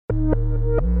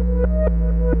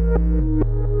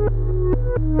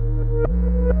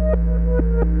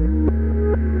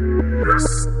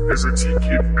Is a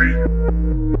tiki beat.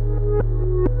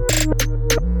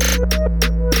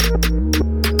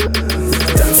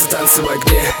 Танцы в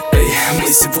огне, эй,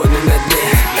 мы сегодня на дне,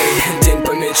 эй, день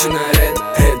помечен на ред,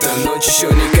 это ночь еще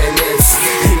не конец.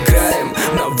 Играем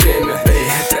на время, эй,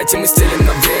 тратим и стелим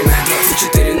на время,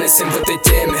 24/7 в этой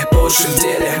теме, по уши в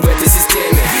деле, в этой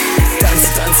системе.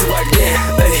 Танцы в огне,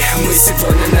 эй, мы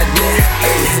сегодня на дне,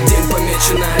 эй, день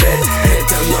помечен на ред,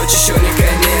 это ночь еще не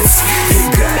конец.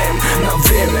 Играем на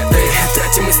время, эй,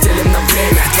 тратим и стелим на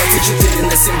время,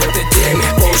 24/7 в этой теме,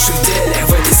 по уши в деле,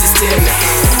 в этой системе.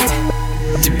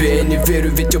 Тебе я не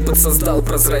верю, ведь опыт создал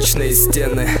прозрачные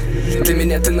стены. Для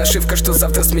меня ты нашивка, что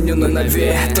завтра сменю на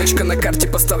новее. Точка на карте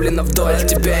поставлена вдоль.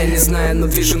 Тебя я не знаю, но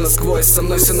вижу насквозь. Со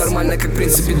мной все нормально, как в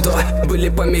принципе до. Были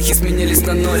помехи, сменились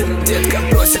на ноль. Детка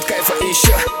просит кайфа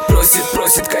еще,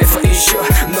 просит кайфа еще.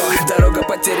 Но дорога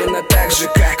потеряна так же,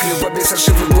 как любовь без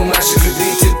фальшивых бумажек.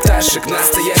 Любитель пташек,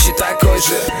 настоящий такой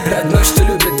же. Родной, что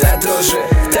любит до дрожи,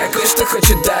 такой, что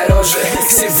хочет дороже.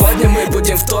 Сегодня мы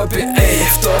будем в топе, эй,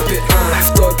 в топе,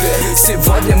 в топе.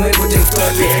 Сегодня мы будем в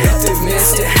топе. Ты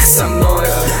вместе со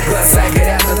мною, глаза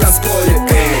горят на танцполе,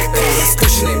 эй,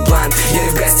 скрученный блант, я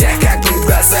в гостях, как бы в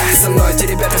глаза. Со мной эти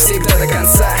ребята всегда до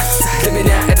конца. Для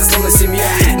меня это словно семья.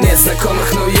 Нет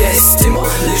знакомых, но есть стимул.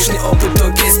 Лишний опыт,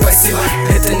 окей, спасибо.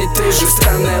 Это не ты же,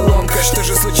 странная ломка. Что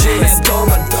же случилось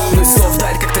дома? Ну и слов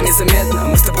вдаль как-то незаметно.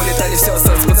 Мы с тобой летали, все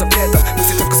осталось под запретом.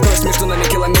 Мысли только скорость, между нами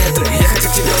километры. Я хочу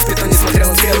к тебе успеть, но не смотрел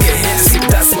на стрелки. Я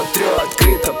всегда смотрю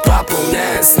открыто,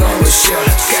 пополняя снова счет.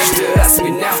 Каждый раз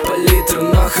меня в палитру,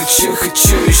 но хочу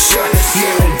еще.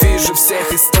 Милым вижу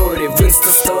всех историй в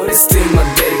инста-сторис. Ты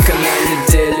моделька на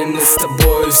неделе. Мы с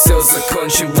тобой все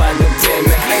закончим в одно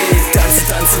время. Эй,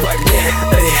 танцы в огне,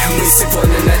 эй, мы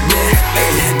сегодня на дне.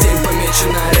 Эй, день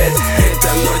помечен на ред,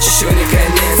 это ночь еще не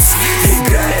конец.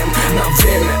 Играем на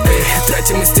время, эй,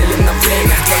 тратим и стелим на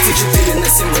время,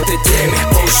 24/7 в этой теме,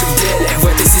 по уши в деле, в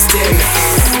этой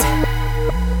системе.